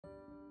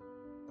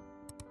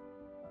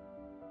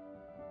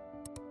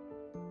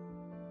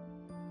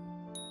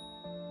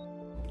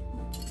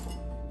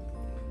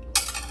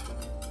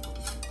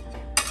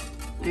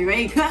you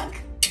ready to cook?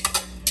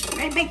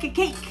 Ready to bake a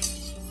cake?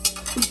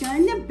 We're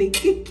gonna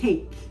bake a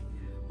cake.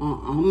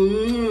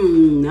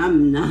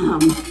 Nom nom.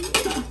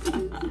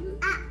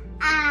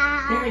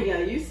 There we go.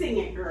 You sing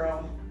it,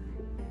 girl.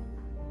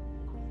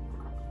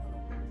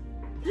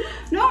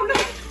 No, no.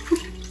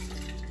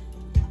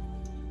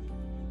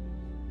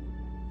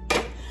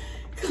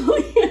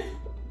 Clea,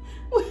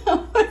 well,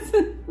 I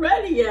wasn't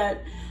ready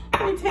yet.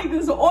 Let me take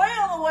this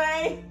oil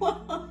away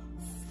while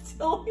it's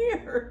still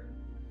here.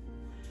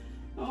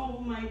 Oh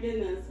my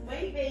goodness.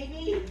 Wait,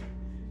 baby.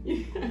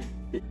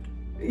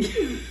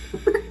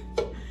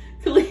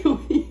 Clea, what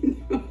are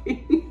you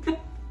doing?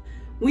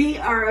 We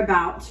are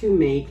about to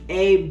make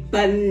a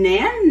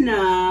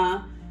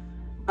banana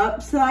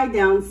upside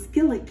down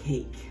skillet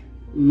cake.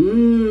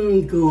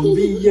 Mmm, gonna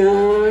be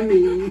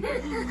yummy.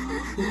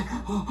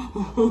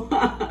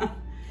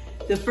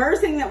 The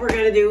first thing that we're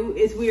gonna do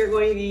is we are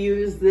going to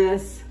use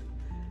this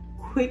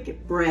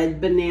quick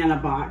bread banana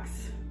box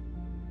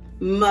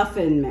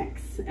muffin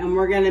mix, and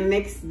we're gonna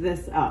mix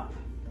this up.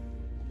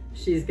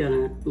 She's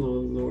gonna, oh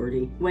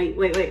lordy. Wait,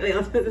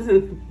 let's put this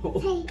in the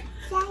bowl.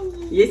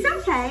 It's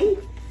okay,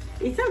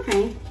 it's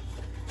okay.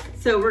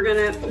 So we're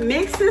gonna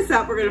mix this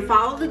up. We're gonna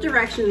follow the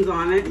directions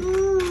on it.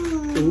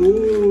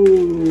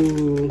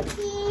 Ooh.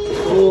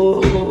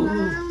 Oh.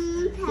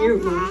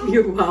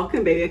 You're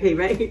welcome, baby. Okay,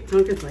 right here.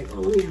 Tonka's like,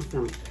 oh, let me have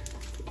some.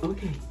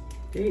 Okay,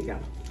 there you go.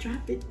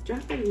 Drop it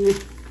in there.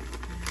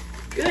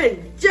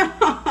 Good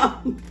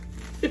job.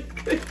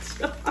 Good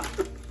job.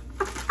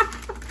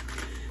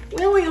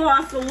 Well, we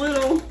lost a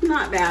little,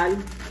 not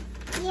bad.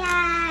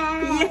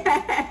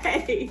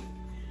 Yeah. Yay.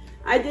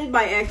 I did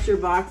buy extra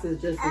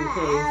boxes just in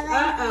case.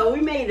 Uh-oh,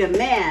 we made a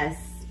mess.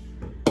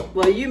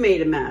 Well, you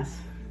made a mess.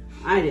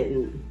 I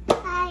didn't.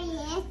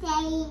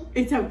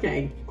 It's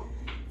okay.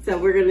 So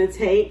we're gonna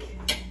take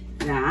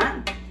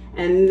that.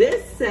 And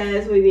this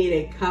says we need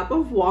a cup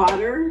of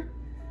water.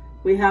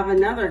 We have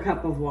another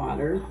cup of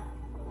water.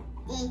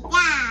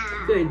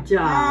 Good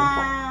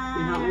job.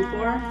 You help me,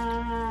 Flora?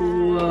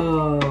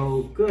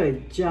 Whoa,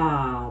 good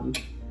job.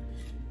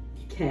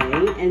 Okay,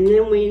 and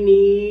then we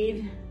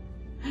need,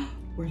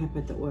 where did I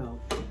put the oil?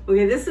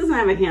 Okay, this doesn't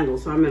have a handle,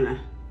 so I'm gonna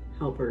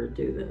help her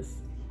do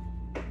this.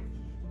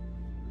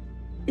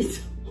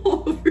 It's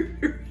all over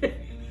your head.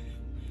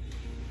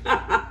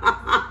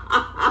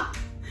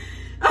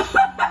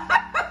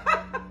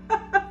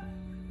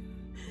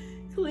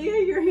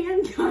 Clea, your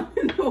hand got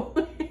in the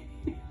way.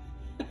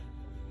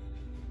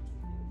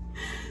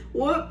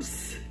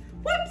 Whoops.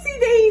 Whoopsie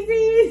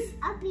daisies.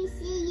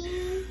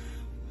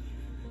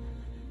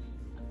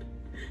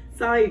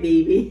 Sorry,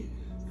 baby.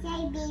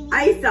 Sorry, baby.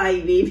 I saw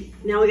you, baby.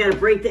 Now we gotta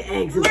break the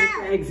eggs and put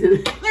the eggs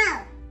in.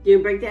 No. You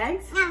gonna break the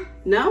eggs? No.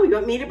 No? You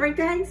want me to break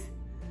the eggs?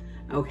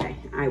 Okay,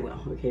 I will.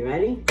 Okay,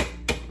 ready?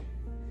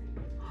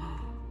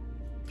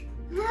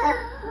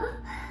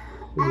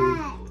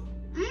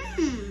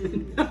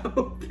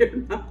 No, they're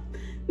not.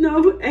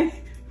 No,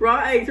 raw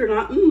eggs are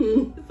not.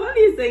 The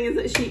funniest thing is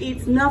that she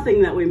eats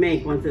nothing that we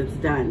make once it's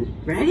done.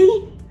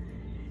 Ready?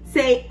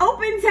 Say,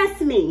 open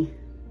sesame.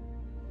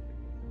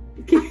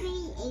 Okay.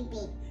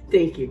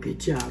 Thank you, good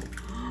job.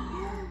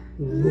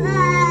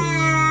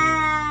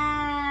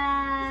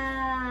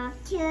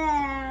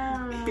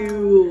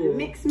 Cool.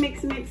 Mix,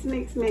 mix, mix,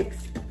 mix,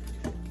 mix.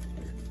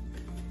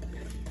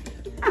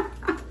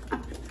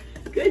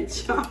 Good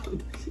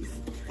job.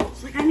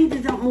 She's like, I need to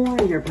dump more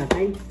in here,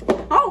 Pepe.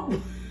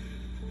 Oh!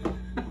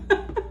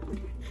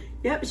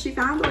 Yep, she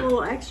found a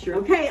little extra.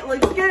 Okay, it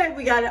looks good.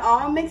 We got it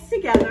all mixed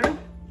together.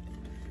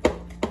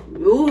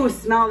 Ooh,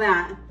 smell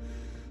that.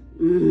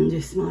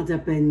 Just smell the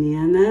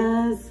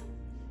bananas.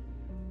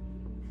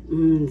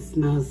 It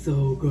smells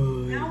so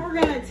good. Now we're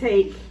gonna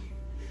take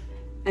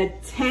a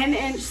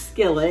 10-inch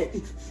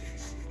skillet.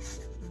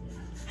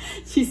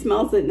 She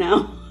smells it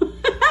now.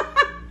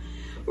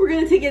 We're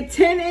gonna take a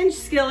 10-inch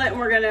skillet and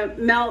we're gonna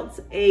melt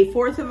a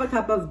 1/4 of a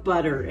cup of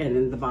butter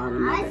in the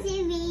bottom of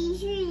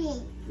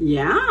it.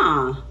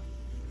 Yeah.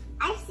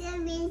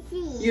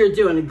 You're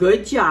doing a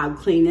good job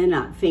cleaning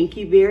up. Thank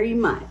you very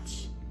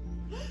much.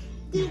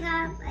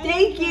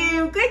 Thank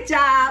you. Good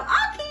job.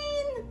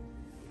 Okay.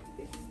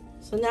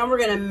 So now we're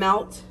gonna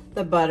melt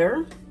the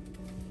butter.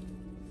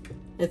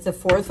 It's a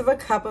 1/4 of a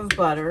cup of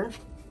butter.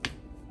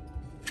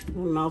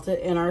 We'll melt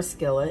it in our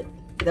skillet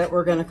that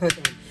we're gonna cook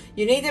in.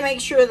 You need to make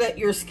sure that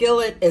your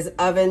skillet is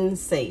oven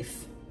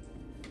safe.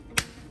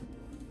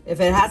 If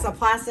it has a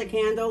plastic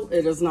handle,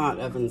 it is not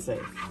oven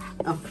safe.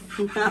 Oh.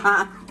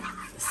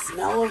 The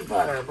smell of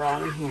butter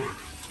brought him here.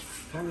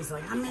 He's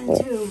like, I'm in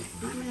too.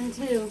 I'm in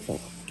too.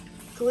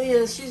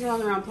 Clea, she's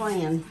running around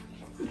playing.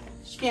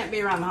 She can't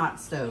be around the hot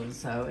stove,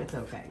 so it's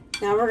okay.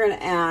 Now we're gonna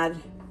add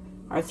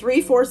our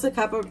 3/4 a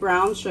cup of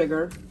brown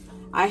sugar.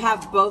 I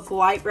have both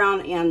light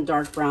brown and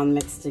dark brown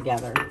mixed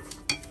together.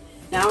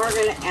 Now we're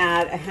gonna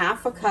add a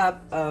 1/2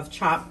 cup of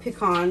chopped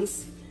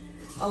pecans.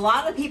 A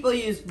lot of people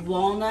use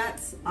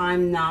walnuts.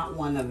 I'm not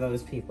one of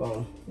those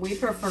people. We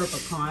prefer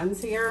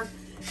pecans here,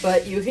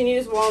 but you can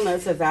use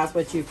walnuts if that's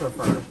what you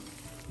prefer.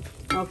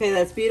 Okay,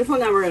 that's beautiful.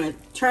 Now we're gonna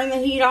turn the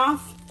heat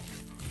off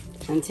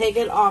and take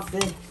it off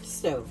the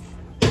stove.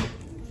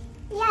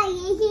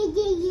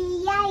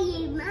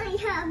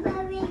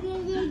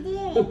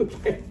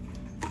 Okay.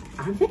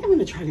 I think I'm going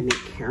to try to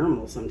make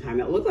caramel sometime.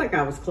 It looked like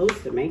I was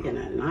close to making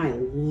it, and I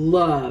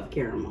love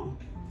caramel.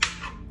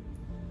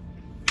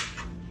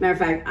 Matter of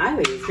fact, I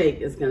think this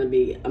cake is going to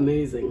be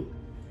amazing.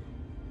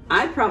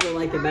 I'd probably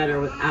like it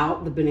better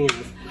without the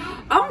bananas.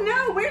 Oh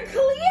no, where'd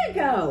Kalia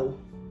go?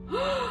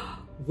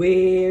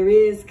 Where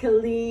is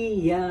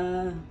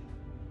Kalia?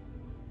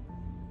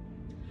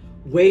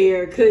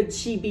 Where could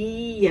she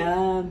be?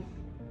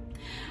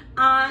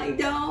 I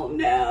don't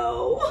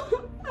know.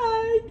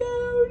 I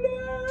don't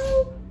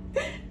know.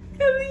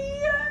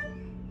 Kalia.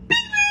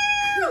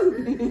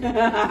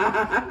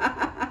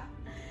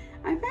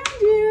 I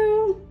found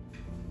you.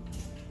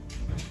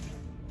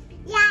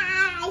 Yeah,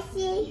 I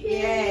see you.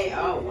 Yay.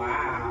 Oh,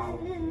 wow.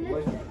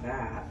 Look at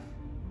that.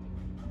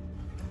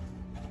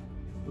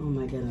 Oh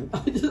my goodness.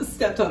 I just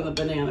stepped on the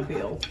banana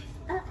peel.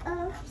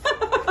 Uh-oh.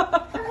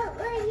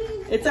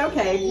 It's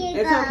okay.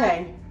 It's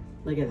okay.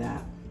 Look at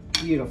that.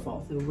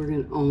 Beautiful. So we're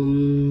going to,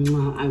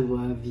 oh, I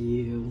love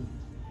you.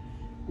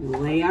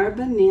 Lay our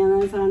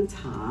bananas on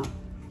top.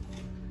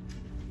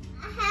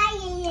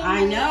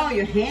 I know,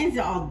 your hands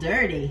are all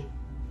dirty.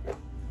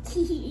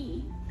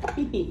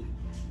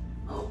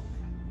 Oh.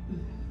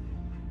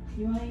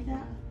 You want to eat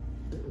that?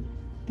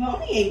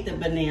 Pony ate the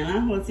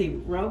banana. Let's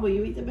see, Ro, will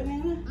you eat the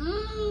banana?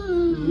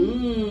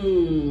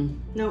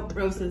 No,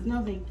 Rose says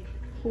no thank you.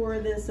 Pour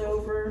this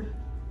over.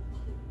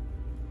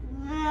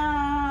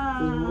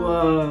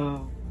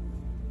 Whoa.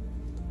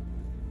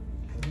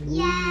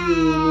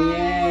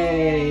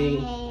 Yay.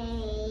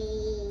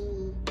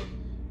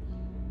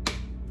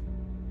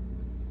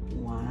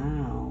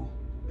 Wow.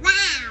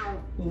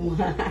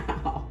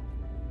 Wow.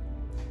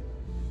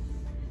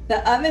 The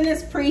oven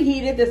is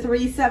preheated to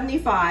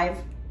 375.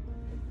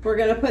 We're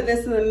going to put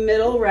this in the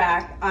middle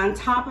rack on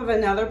top of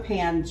another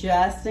pan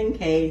just in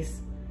case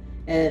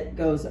it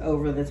goes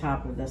over the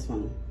top of this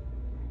one.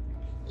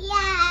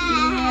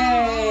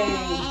 Yay!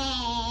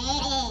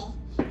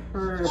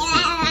 Perfect.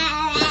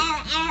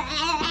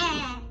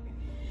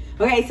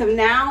 Okay, so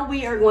now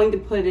we are going to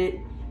put it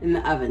in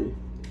the oven.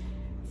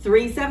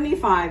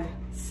 375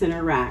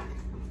 center rack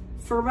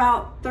for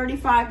about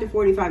 35 to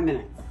 45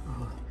 minutes.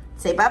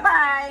 Say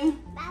bye-bye.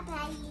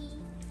 Bye-bye.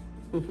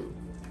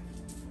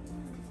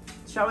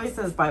 She always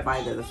says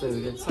bye-bye to the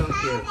food. It's so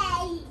cute.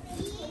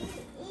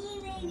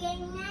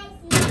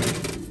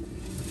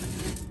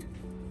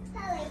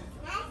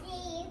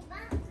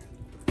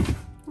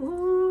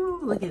 Ooh,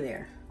 look at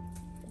there.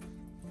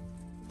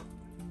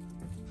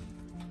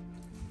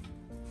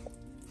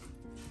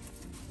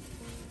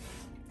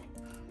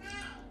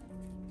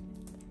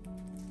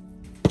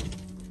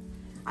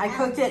 I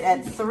cooked it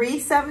at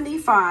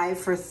 375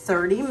 for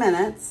 30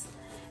 minutes,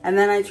 and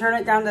then I turned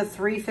it down to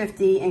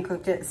 350 and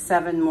cooked it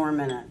 7 more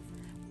minutes.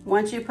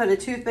 Once you put a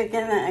toothpick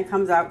in it and it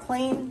comes out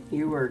clean,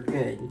 you are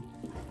good.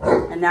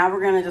 And now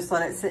we're gonna just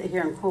let it sit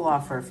here and cool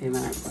off for a few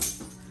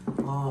minutes.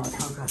 Oh,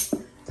 Tonka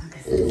says,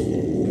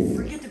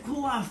 forget to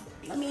cool off.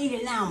 Let me eat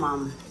it now,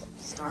 Mom.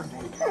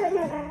 Starving.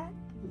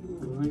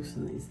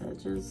 Loosen these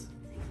edges.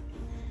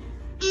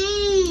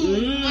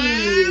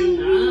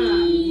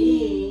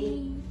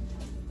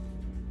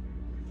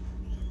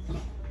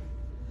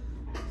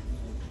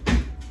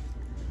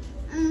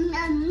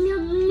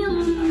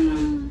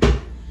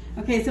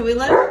 Okay, so we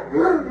let it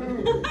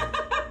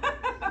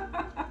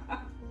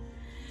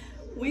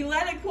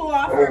cool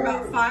off for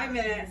about 5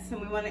 minutes, and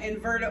we want to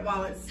invert it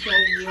while it's still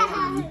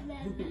warm.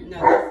 No,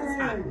 this is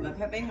hot. Let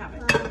Pepe have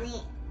it.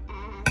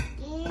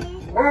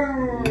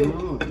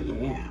 Oh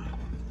yeah.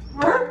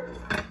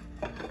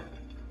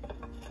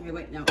 Okay,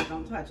 wait, no,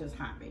 don't touch. It's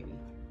hot, baby.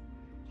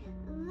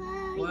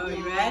 Whoa,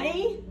 you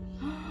ready?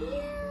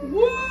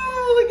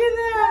 Whoa, look at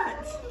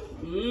that.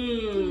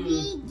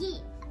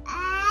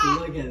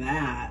 Look at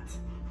that.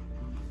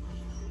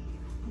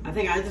 I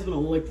think I just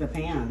want to lick the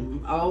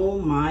pan. Oh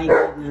my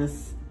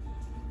goodness.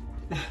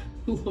 That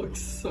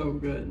looks so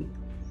good.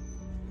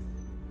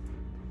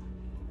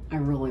 I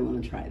really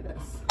want to try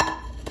this.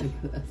 Look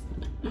at this.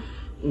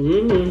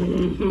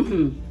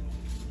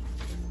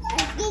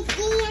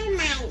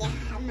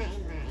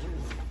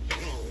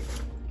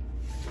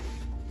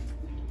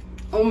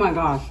 Oh my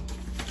gosh.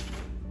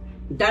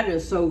 That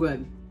is so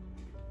good.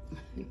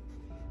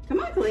 Come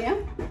on,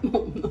 Kalia.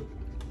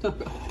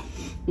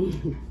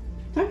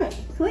 Tonka,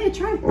 Kalia,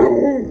 try it.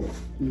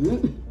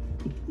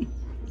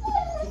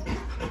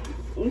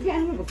 We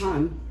can't have a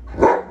fun.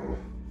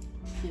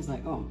 He's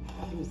like, oh,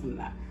 give me some of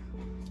that.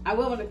 I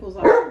will when it cools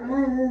off.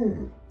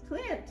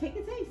 Kalia, take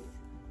a taste.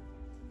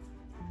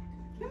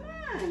 Come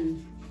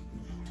on.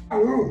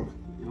 Oh,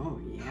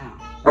 yeah.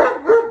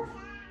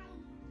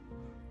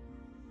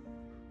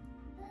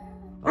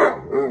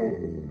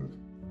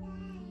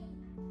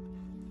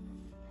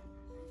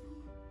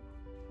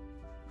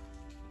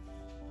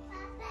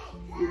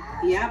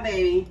 Yeah,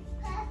 baby.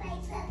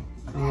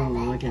 Oh,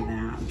 look at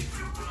that.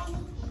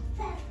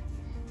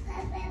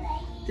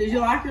 Did you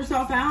lock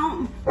yourself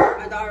out?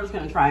 My daughter's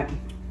gonna try it.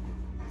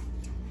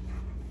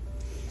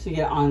 to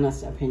get an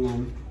honest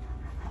opinion.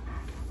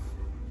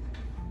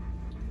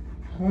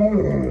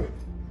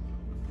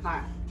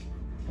 Hot.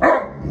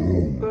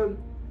 Good.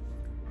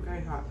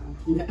 Very hot though.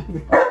 Yeah.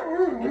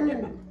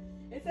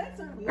 It said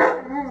serve no, so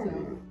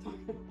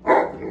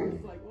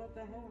it's like, what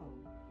the hell?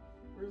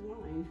 Where's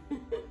mine?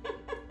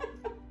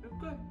 It's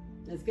good.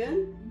 It's good?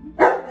 Mm-hmm.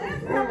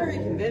 That's not very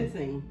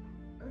convincing.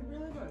 It's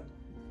really good.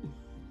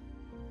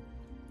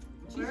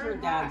 She's your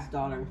dad's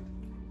daughter.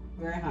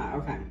 Very hot,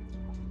 okay.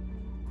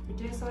 It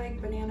tastes like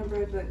banana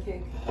bread but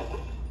cake.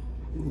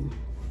 Mm.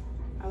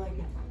 I like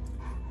it.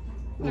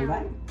 You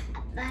bite?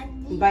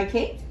 You bite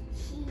cake?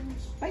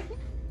 Bite cake?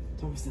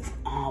 Tonka says,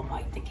 I'll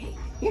bite the cake.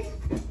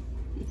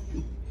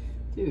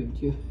 Dude,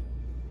 you.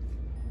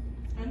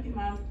 Thank you,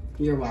 Mom.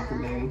 You're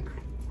welcome, baby.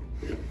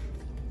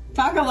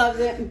 Tonka loves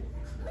it.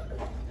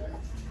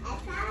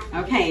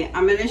 Okay,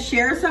 I'm going to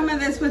share some of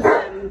this with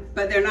them,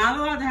 but they're not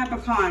allowed to have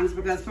pecans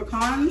because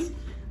pecans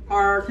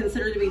are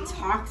considered to be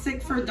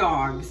toxic for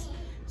dogs.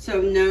 So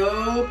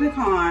no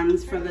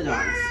pecans for the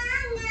dogs.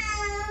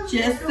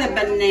 Just the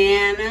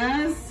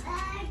bananas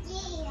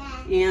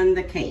and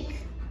the cake.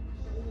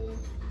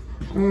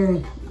 I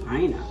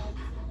know.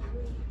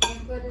 Can you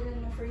put it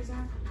in the freezer?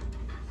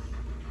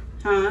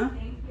 Huh?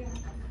 Thank you.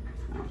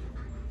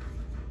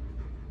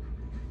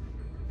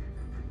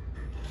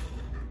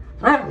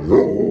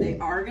 Oh. They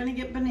are going to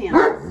get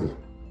bananas.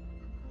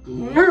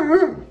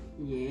 Yeah.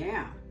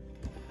 Yeah.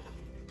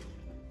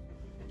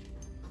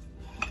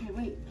 Okay,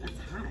 wait. That's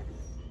hot.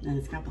 And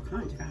it's got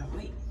pecans. You gotta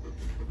wait.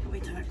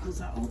 Wait till that cools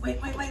out. Oh,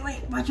 wait.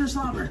 Watch your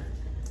slobber.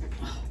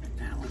 Oh,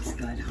 that looks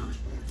good, huh?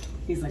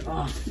 He's like,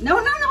 oh.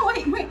 No,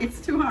 wait.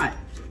 It's too hot.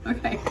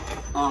 Okay.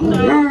 Calm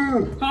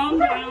down. Calm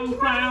down,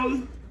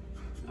 clown.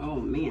 Oh,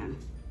 man.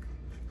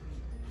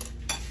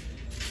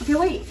 Okay,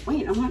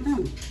 wait. I'm not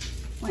done.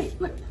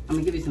 Wait, look. I'm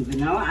gonna give you some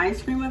vanilla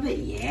ice cream with it.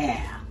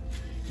 Yeah.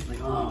 He's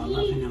like, oh, I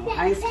love vanilla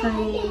ice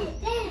cream.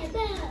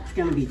 It's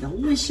gonna be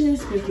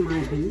delicious with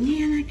my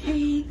banana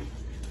cake.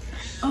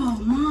 Oh,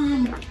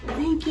 Mom,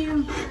 thank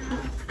you.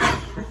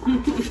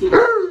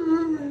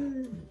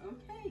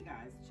 Okay,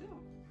 guys, chill.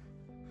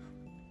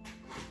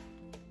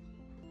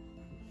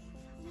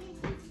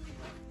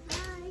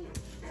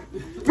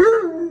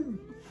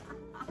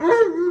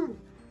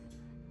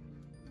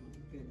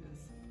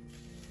 Goodness.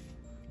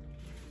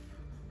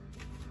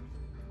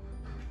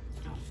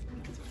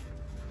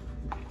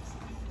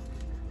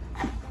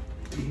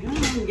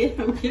 Yeah,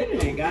 I'm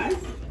getting it, guys.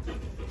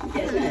 I'm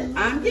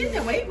getting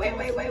it. Wait. Oh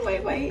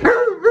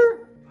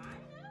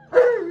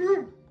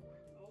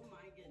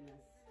my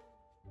goodness.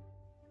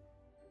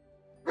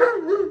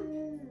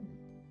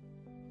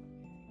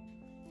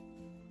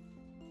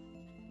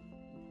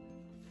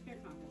 Here,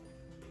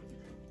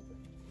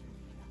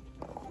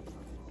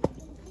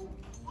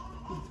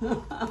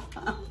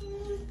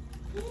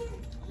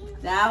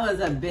 That was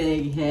a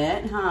big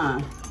hit,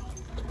 huh?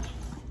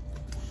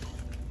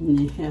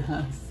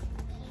 Yes.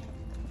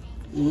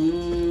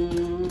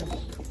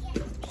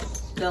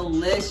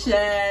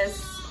 Delicious.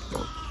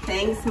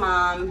 Thanks,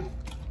 Mom.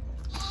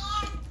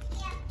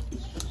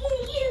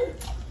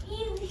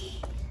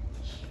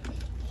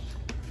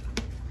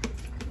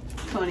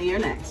 Tony, you're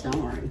next.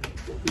 Don't worry.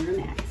 You're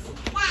next.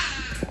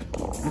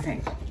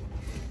 Okay.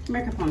 Come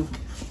here, Capone.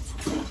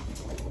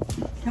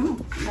 Come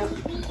on.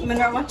 No.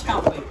 Monroe, watch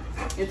out. Wait.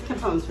 It's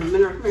Capone's room.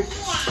 Monroe, come here.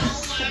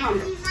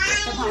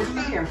 Capone,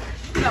 come here.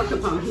 No,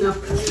 Capone. No,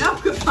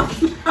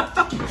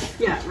 Capone.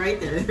 Yeah, right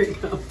there. There we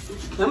go.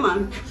 Come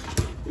on.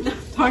 No,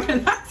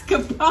 Tonka, that's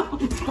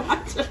Capone.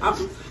 Watch out.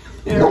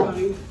 There,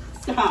 buddy.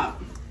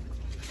 Stop.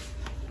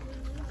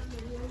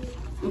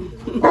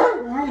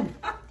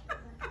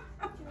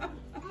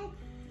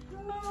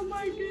 Oh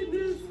my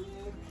goodness.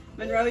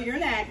 Monroe, you're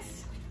next.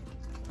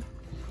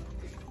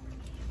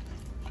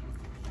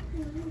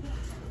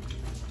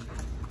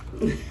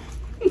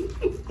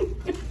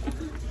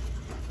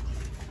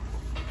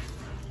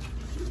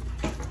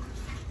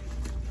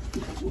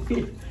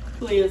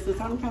 Please, as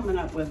I'm coming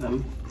up with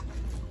them.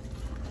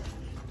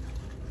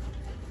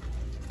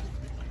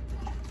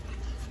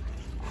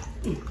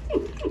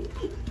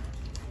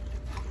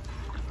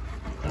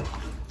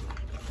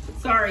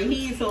 Sorry,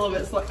 he eats a little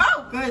bit slow.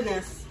 Oh,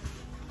 goodness.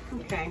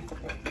 Okay.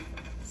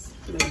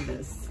 Look at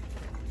this.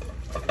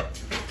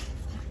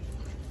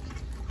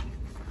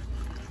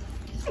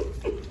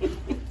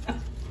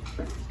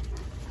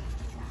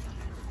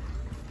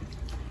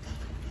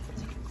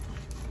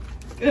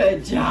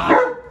 Good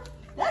job.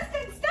 That's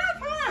good stuff,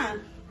 huh?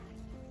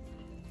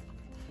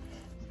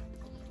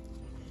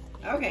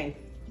 Okay.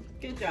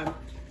 Good job.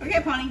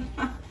 Okay, Pony.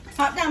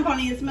 Hop down,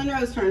 Pony. It's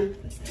Monroe's turn.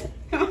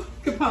 Come on,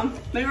 Capone.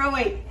 Monroe,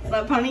 wait.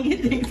 Let Pony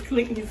get things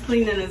clean. He's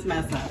cleaning his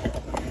mess up.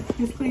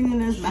 He's cleaning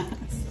his mess.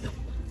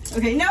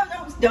 Okay, no,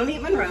 don't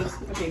eat Monroe's.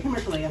 Okay, come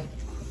here, Kalia.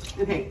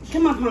 Okay,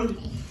 come on, Pony.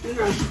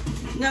 Monroe.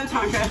 No,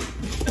 Tonka.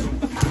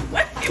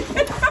 Wait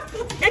a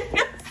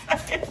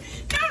second.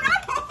 No,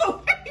 not all the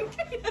way.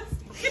 Wait a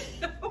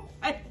second. Oh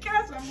my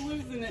gosh, I'm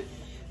losing it.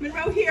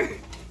 Monroe, here.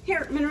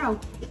 Here, Monroe.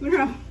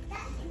 Monroe.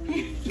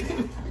 Here.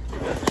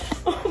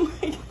 Oh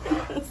my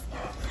goodness.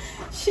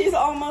 She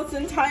almost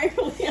entirely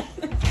on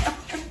the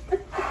counter.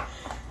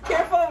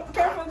 Careful,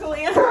 careful,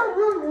 Kalia.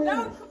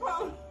 No,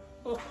 Capone.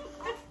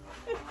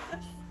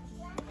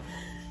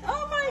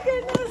 Oh my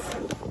goodness.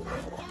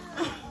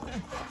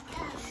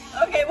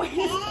 Okay, wait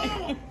a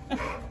second.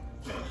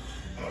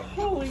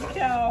 Holy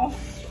cow.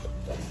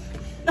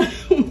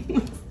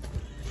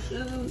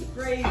 This is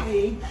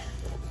crazy.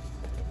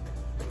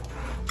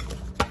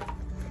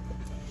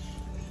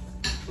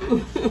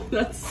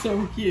 That's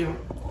so cute.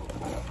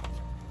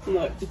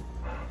 Look.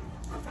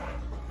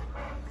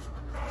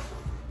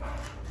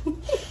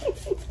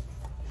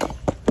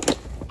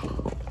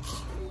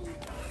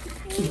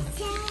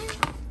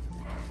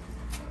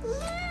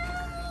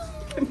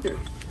 Come here.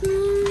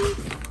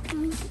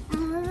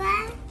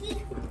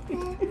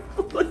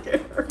 Look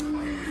at her.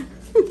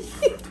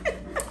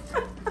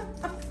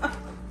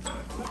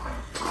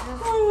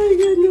 Oh my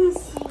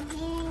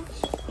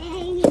goodness.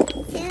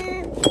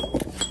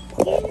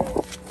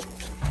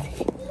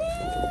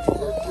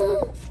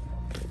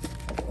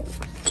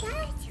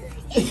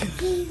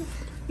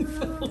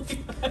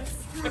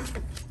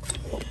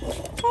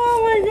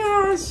 Oh my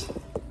gosh.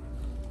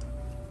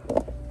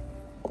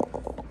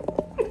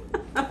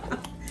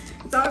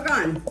 It's all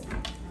gone.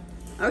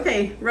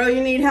 Okay, Ro,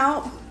 you need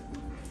help?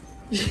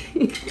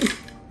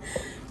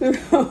 Ro,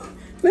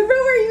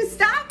 where you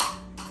stop?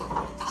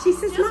 She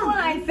says, Mom. When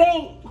I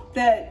think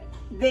that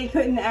they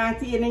couldn't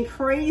act any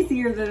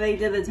crazier than they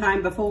did the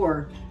time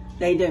before,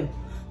 they do.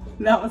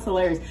 That was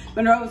hilarious.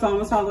 Monroe was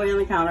almost all the way on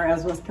the counter,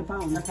 as was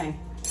Capone. Okay.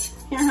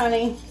 Here,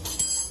 honey.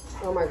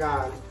 Oh my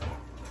god.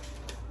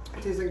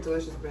 It tastes like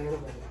delicious banana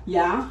bread.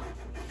 Yeah?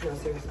 No,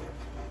 seriously.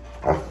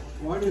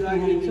 Why did I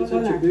give you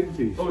such a big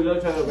piece? Oh, you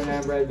try the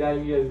banana bread,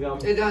 Daddy. You guys gum.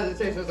 It does. It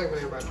tastes just like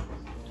banana bread.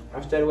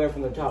 I stayed away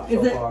from the top Is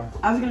so it? far.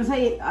 I was gonna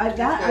say I think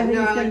No, it's I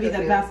gonna like be this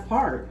the too. best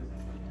part.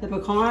 The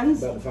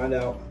pecans About to find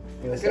out.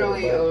 I can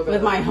only eat a little bit.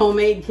 with my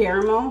homemade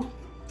caramel.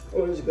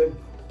 Oh, this is good.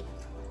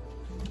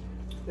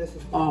 This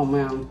is. Oh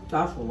man,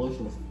 that's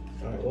delicious.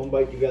 All right, one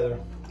bite together.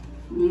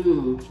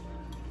 Mmm.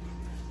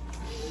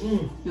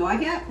 You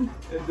like it?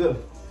 It's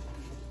good.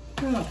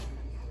 Yeah.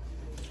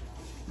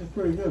 It's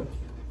pretty good.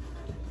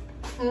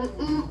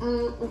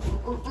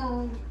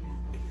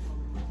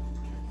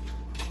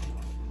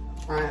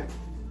 Alright.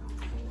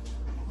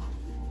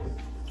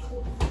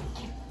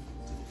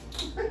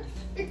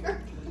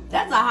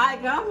 That's a high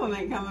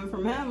compliment coming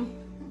from him.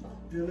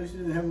 At least it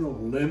didn't have no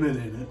lemon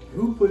in it.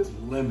 Who puts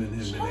lemon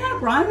in Shut banana?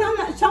 up, Ron. I'm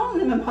not telling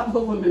him about the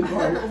lemon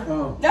part.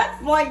 Oh.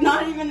 That's like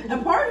not even a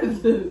part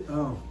of it.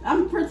 Oh.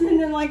 I'm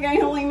pretending like I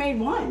only made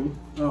one.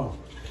 Oh.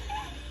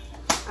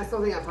 I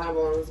still think that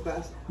pineapple one was the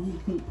best.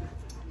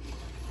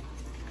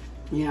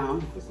 Yeah.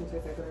 This one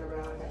tastes like banana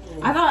bread. I like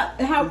it. I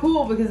thought how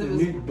cool because it It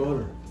was. needs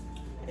butter.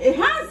 It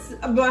has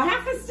about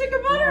half a stick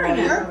of butter in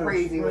it. You're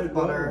crazy with Spread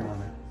butter.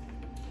 on it.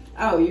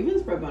 Oh, you can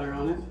spread butter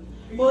on it.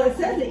 Well, it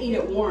says to eat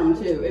it warm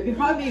too. It'd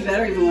probably be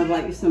better even with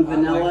like some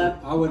vanilla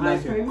I would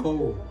ice like cream. it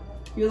cold.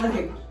 You like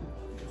it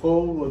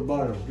Cold with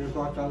butter. Just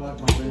like I like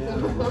my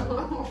banana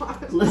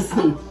bread.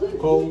 Listen.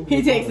 Cold. He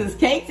with takes butter. his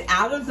cakes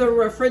out of the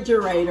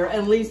refrigerator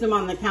and leaves them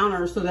on the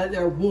counter so that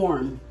they're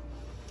warm.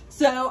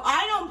 So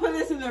I don't put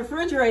this in the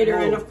refrigerator,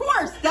 and of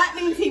course that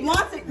means he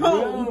wants it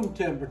cold. Room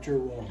temperature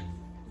warm.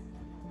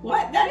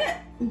 What? That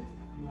it?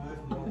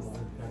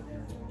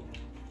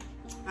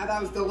 I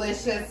thought it was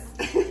delicious.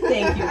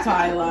 Thank you,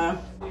 Tyler.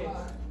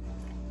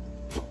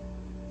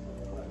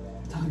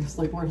 Tonka's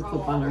like, where's the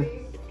butter?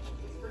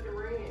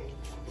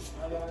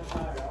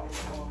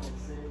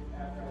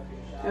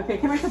 Okay,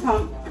 come here,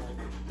 Capone.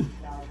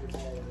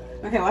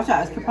 Okay, watch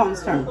out. It's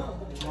Capone's turn.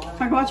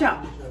 Tonka, watch out.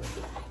 I'm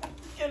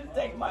gonna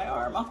take my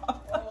arm off.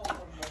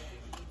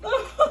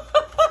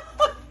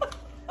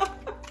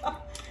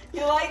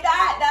 You like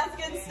that? That's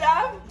good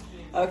stuff?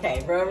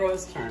 Okay,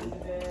 Roro's turn.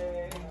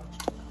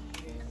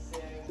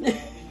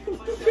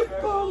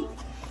 Capone,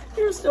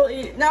 you're still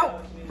eating. No,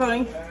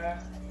 Pony.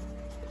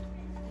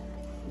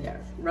 Yeah,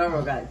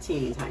 Roro got a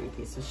teeny tiny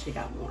piece, so she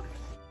got more.